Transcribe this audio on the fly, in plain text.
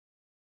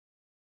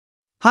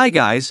Hi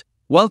guys,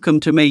 welcome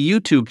to my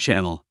YouTube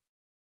channel.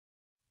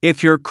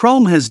 If your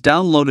Chrome has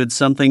downloaded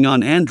something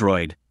on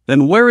Android,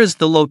 then where is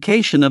the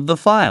location of the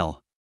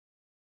file?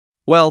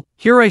 Well,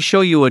 here I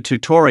show you a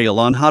tutorial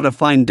on how to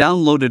find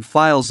downloaded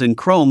files in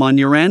Chrome on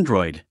your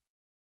Android.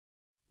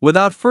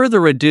 Without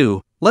further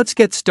ado, let's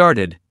get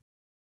started.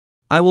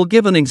 I will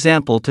give an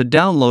example to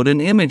download an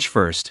image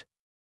first.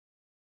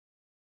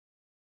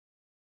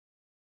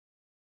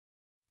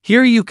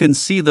 Here you can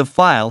see the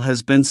file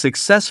has been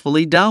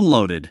successfully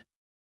downloaded.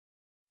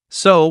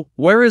 So,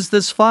 where is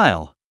this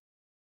file?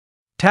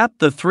 Tap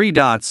the three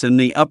dots in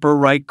the upper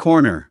right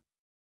corner.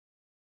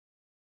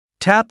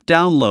 Tap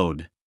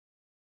Download.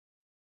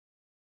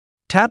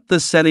 Tap the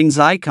settings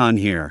icon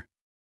here.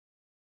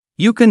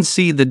 You can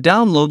see the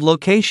download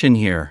location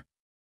here.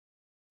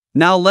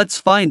 Now let's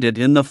find it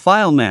in the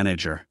File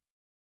Manager.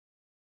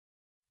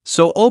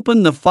 So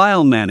open the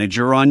File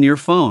Manager on your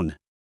phone.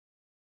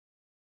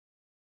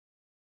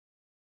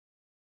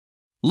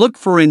 Look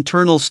for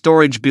internal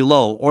storage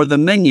below or the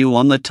menu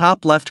on the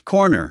top left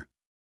corner.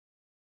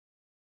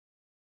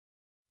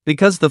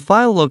 Because the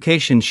file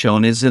location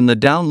shown is in the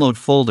download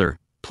folder,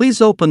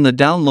 please open the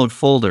download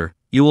folder.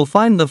 You will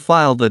find the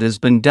file that has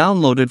been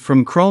downloaded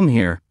from Chrome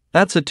here.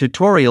 That's a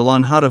tutorial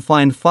on how to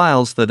find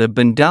files that have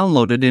been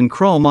downloaded in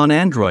Chrome on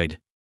Android.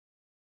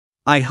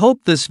 I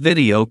hope this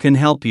video can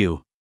help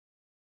you.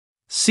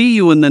 See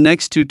you in the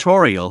next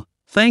tutorial.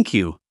 Thank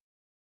you.